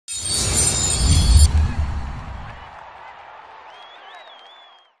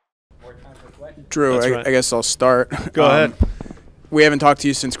Drew, Right. I guess I'll start. Go ahead. We haven't talked to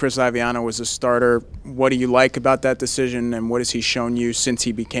you since Chris Laviano was a starter. What do you like about that decision, and what has he shown you since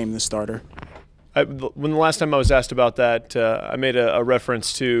he became the starter? When the last time I was asked about that, I made a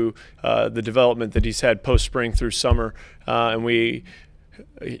reference to the development that he's had post-spring through summer, and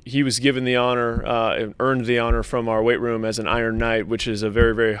he was given the honor, earned the honor from our weight room as an Iron Knight, which is a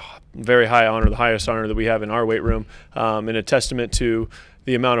very, very, very high honor, the highest honor that we have in our weight room, and a testament to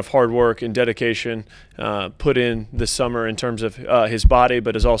the amount of hard work and dedication put in this summer in terms of his body,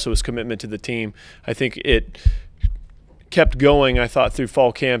 but as also his commitment to the team. I think it kept going, I thought, through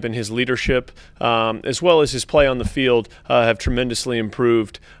fall camp, and his leadership, as well as his play on the field, have tremendously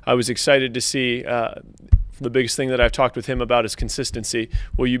improved. I was excited to see the biggest thing that I've talked with him about is consistency.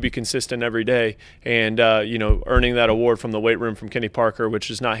 Will you be consistent every day? And, earning that award from the weight room from Kenny Parker,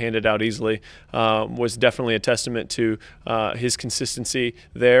 which is not handed out easily, was definitely a testament to his consistency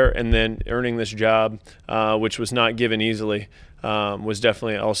there. And then earning this job, which was not given easily, was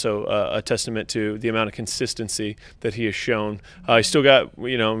definitely also a testament to the amount of consistency that he has shown. He still got,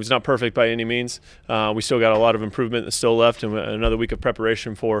 he's not perfect by any means. We still got a lot of improvement that's still left, and another week of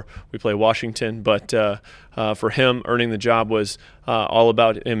preparation for we play Washington. But for him, earning the job was all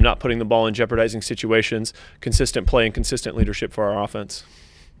about him not putting the ball in jeopardizing situations, consistent play, and consistent leadership for our offense.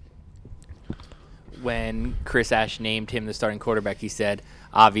 When Chris Ash named him the starting quarterback, he said,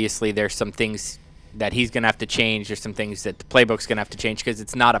 obviously there's some things that he's going to have to change. There's some things that the playbook's going to have to change because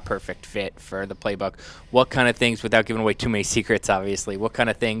it's not a perfect fit for the playbook. What kind of things, without giving away too many secrets, obviously, what kind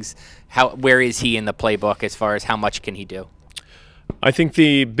of things, where is he in the playbook as far as how much can he do? I think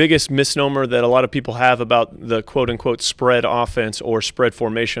the biggest misnomer that a lot of people have about the quote-unquote spread offense or spread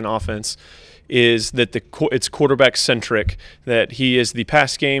formation offense is that it's quarterback-centric, that he is the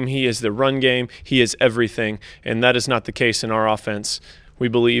pass game, he is the run game, he is everything, and that is not the case in our offense. We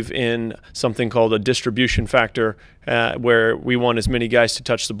believe in something called a distribution factor, where we want as many guys to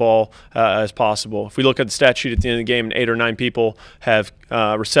touch the ball as possible. If we look at the stat sheet at the end of the game and 8 or 9 people have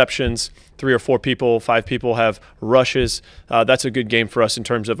receptions, 3 or 4 people, 5 people have rushes, that's a good game for us in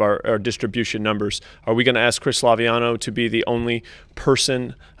terms of our distribution numbers. Are we going to ask Chris Laviano to be the only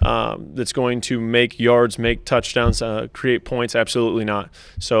person that's going to make yards, make touchdowns, create points? Absolutely not.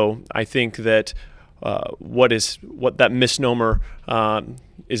 So I think that what that misnomer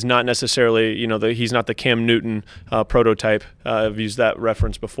is not necessarily, he's not the Cam Newton prototype. I've used that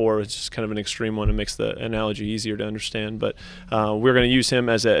reference before. It's just kind of an extreme one. It makes the analogy easier to understand. But we're going to use him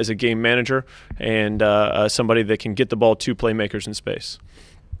as a game manager and somebody that can get the ball to playmakers in space.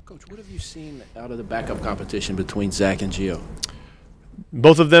 Coach, what have you seen out of the backup competition between Zach and Gio?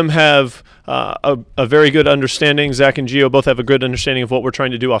 Both of them have a very good understanding. Zach and Gio both have a good understanding of what we're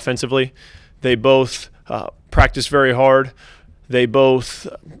trying to do offensively. They both practice very hard. They both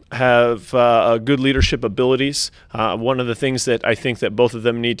have good leadership abilities. One of the things that I think that both of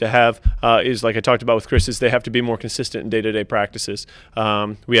them need to have is, like I talked about with Chris, is they have to be more consistent in day-to-day practices.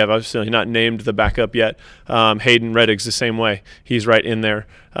 We have obviously not named the backup yet. Hayden Reddick's the same way. He's right in there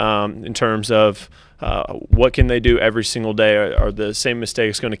in terms of what can they do every single day? Are the same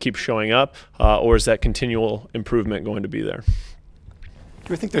mistakes going to keep showing up, or is that continual improvement going to be there?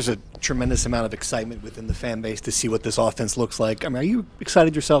 Do you think there's a tremendous amount of excitement within the fan base to see what this offense looks like? I mean, are you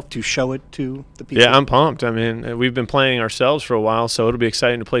excited yourself to show it to the people? Yeah, I'm pumped. I mean, we've been playing ourselves for a while, so it'll be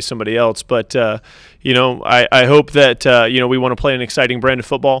exciting to play somebody else. But, I hope that, we want to play an exciting brand of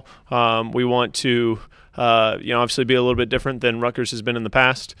football. We want to obviously be a little bit different than Rutgers has been in the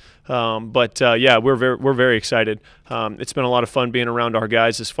past. We're very excited. It's been a lot of fun being around our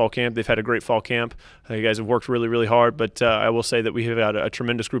guys this fall camp. They've had a great fall camp. You guys have worked really, really hard, but I will say that we have had a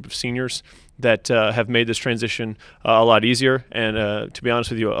tremendous group of seniors that have made this transition a lot easier and, to be honest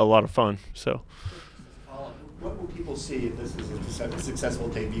with you, a lot of fun. So, what will people see if this is a successful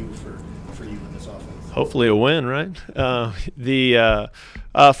debut for you in this offense? Hopefully a win, right?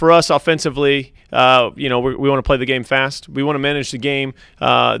 For us offensively, we want to play the game fast. We want to manage the game,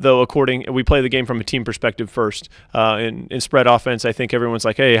 though. We play the game from a team perspective first. In spread offense, I think everyone's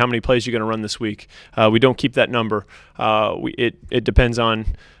like, "Hey, how many plays are you going to run this week?" We don't keep that number. It depends on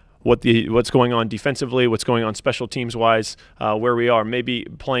what's going on defensively, what's going on special teams wise, where we are. Maybe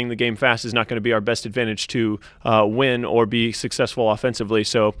playing the game fast is not going to be our best advantage to win or be successful offensively.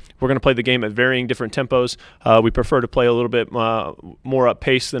 So we're going to play the game at varying different tempos. We prefer to play a little bit more up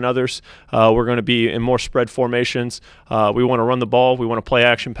pace than others. We're going to be in more spread formations. We want to run the ball. We want to play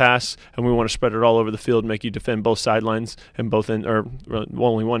action pass, and we want to spread it all over the field, make you defend both sidelines and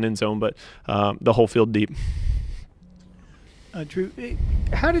only one end zone, but the whole field deep. Drew,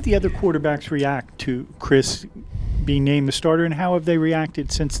 how did the other quarterbacks react to Chris being named the starter, and how have they reacted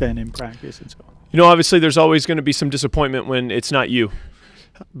since then in practice and so on? Obviously there's always going to be some disappointment when it's not you.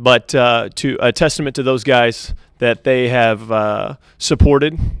 But to a testament to those guys that they have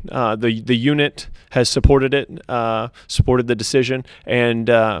supported, the unit has supported it, supported the decision, and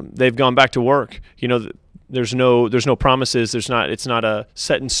they've gone back to work. There's no promises. It's not a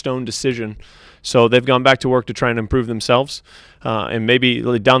set in stone decision. So they've gone back to work to try and improve themselves, and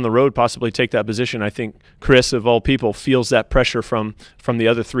maybe down the road possibly take that position. I think Chris, of all people, feels that pressure from the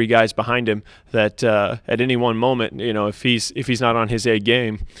other three guys behind him. That at any one moment, if he's not on his A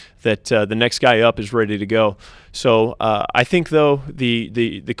game, that the next guy up is ready to go. So I think though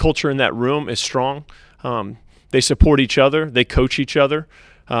the culture in that room is strong. They support each other. They coach each other.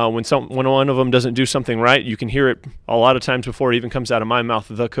 When one of them doesn't do something right, you can hear it a lot of times before it even comes out of my mouth,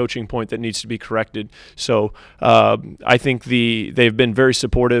 the coaching point that needs to be corrected. So I think they've been very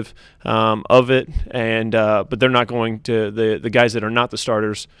supportive of it, and but they're not going to the guys that are not the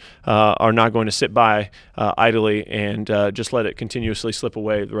starters are not going to sit by idly and just let it continuously slip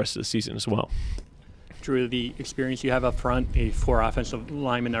away the rest of the season as well. Drew, the experience you have up front, the 4 offensive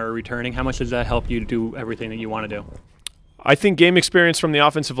linemen that are returning, how much does that help you to do everything that you want to do? I think game experience from the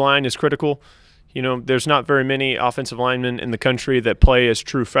offensive line is critical. There's not very many offensive linemen in the country that play as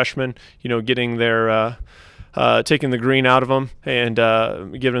true freshmen. Getting their taking the green out of them and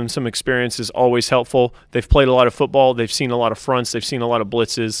giving them some experience is always helpful. They've played a lot of football. They've seen a lot of fronts. They've seen a lot of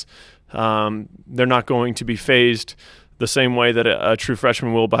blitzes. They're not going to be phased the same way that a true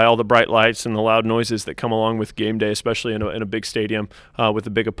freshman will by all the bright lights and the loud noises that come along with game day, especially in a big stadium with a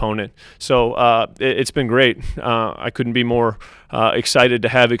big opponent. So it's been great. I couldn't be more excited to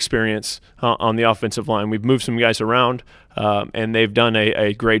have experience on the offensive line. We've moved some guys around, and they've done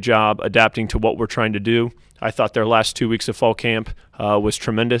a great job adapting to what we're trying to do. I thought their last 2 weeks of fall camp was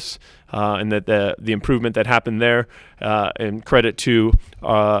tremendous, and that the improvement that happened there, and credit to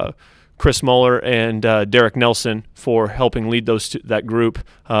Chris Muller and Derek Nelson for helping lead that group.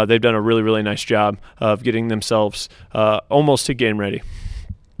 They've done a really, really nice job of getting themselves almost to game ready.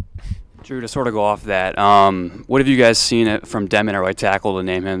 Drew, to sort of go off that, what have you guys seen from Demon at right tackle to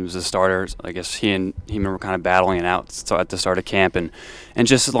name him as a starter? I guess he and him were kind of battling it out at the start of camp, and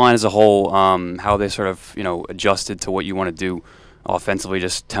just the line as a whole, how they sort of adjusted to what you want to do offensively,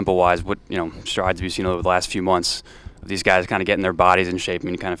 just tempo-wise. What strides have you seen over the last few months? These guys kind of getting their bodies in shape,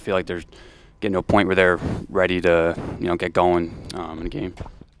 and you kind of feel like they're getting to a point where they're ready to get going in a game.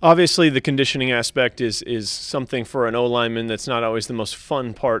 Obviously, the conditioning aspect is something for an O-lineman that's not always the most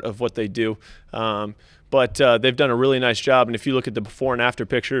fun part of what they do. But they've done a really nice job, and if you look at the before and after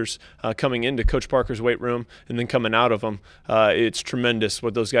pictures coming into Coach Parker's weight room and then coming out of them, it's tremendous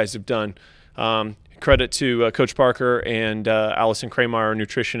what those guys have done. Credit to Coach Parker and Allison Kramer, our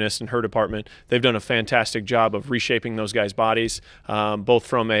nutritionist in her department. They've done a fantastic job of reshaping those guys' bodies, both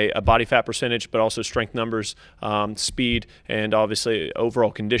from a body fat percentage, but also strength numbers, speed, and obviously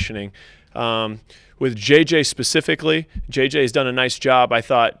overall conditioning. With JJ specifically, JJ has done a nice job, I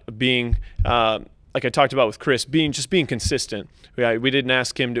thought, being like I talked about with Chris, being consistent. We didn't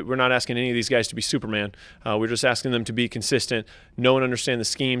ask him to. We're not asking any of these guys to be Superman. We're just asking them to be consistent, know and understand the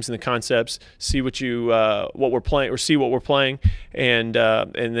schemes and the concepts, see what we're playing, and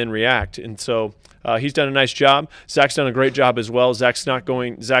then react. And so he's done a nice job. Zach's done a great job as well. Zach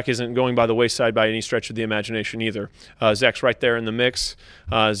isn't going by the wayside by any stretch of the imagination either. Zach's right there in the mix.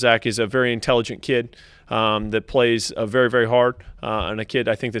 Zach is a very intelligent kid. That plays very, very hard, and a kid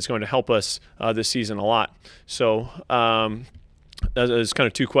I think that's going to help us this season a lot. So there's kind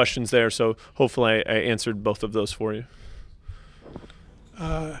of 2 questions there, so hopefully I answered both of those for you.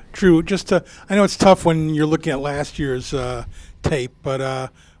 Drew, I know it's tough when you're looking at last year's tape,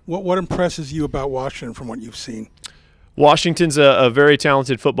 but what impresses you about Washington from what you've seen? Washington's a very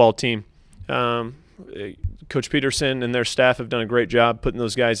talented football team. Coach Peterson and their staff have done a great job putting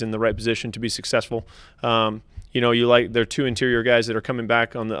those guys in the right position to be successful. Their 2 interior guys that are coming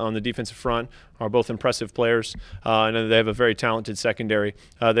back on the defensive front are both impressive players, and they have a very talented secondary.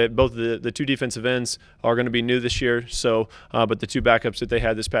 Both the 2 defensive ends are going to be new this year. So, but the 2 backups that they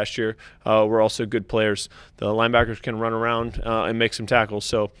had this past year were also good players. The linebackers can run around and make some tackles.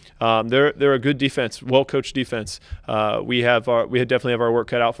 So they're a good defense, well coached defense. We definitely have our work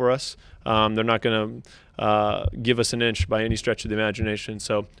cut out for us. They're not going to give us an inch by any stretch of the imagination.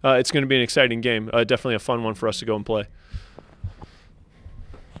 So it's going to be an exciting game, definitely a fun one for us to go and play.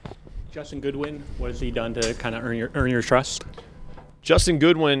 Justin Goodwin, what has he done to kind of earn your trust? Justin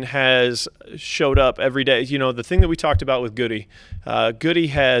Goodwin has showed up every day. The thing that we talked about with Goody,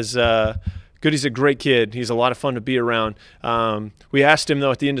 Goody's a great kid. He's a lot of fun to be around. We asked him,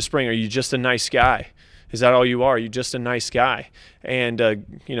 though, at the end of spring, are you just a nice guy? is that all you are? Are you just a nice guy? And,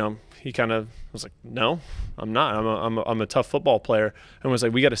 you know, he kind of was like, no, I'm not. I'm a tough football player. And was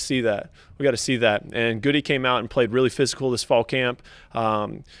like, we got to see that. We got to see that. And Goody came out and played really physical this fall camp.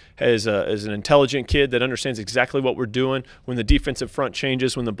 As an intelligent kid that understands exactly what we're doing. When the defensive front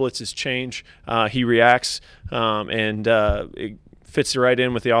changes, when the blitzes change, he reacts, and it fits right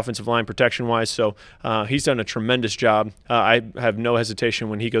in with the offensive line protection-wise. So he's done a tremendous job. I have no hesitation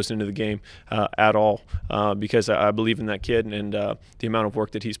when he goes into the game at all, because I believe in that kid and the amount of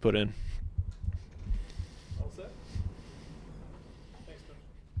work that he's put in.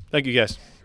 Thank you, guys.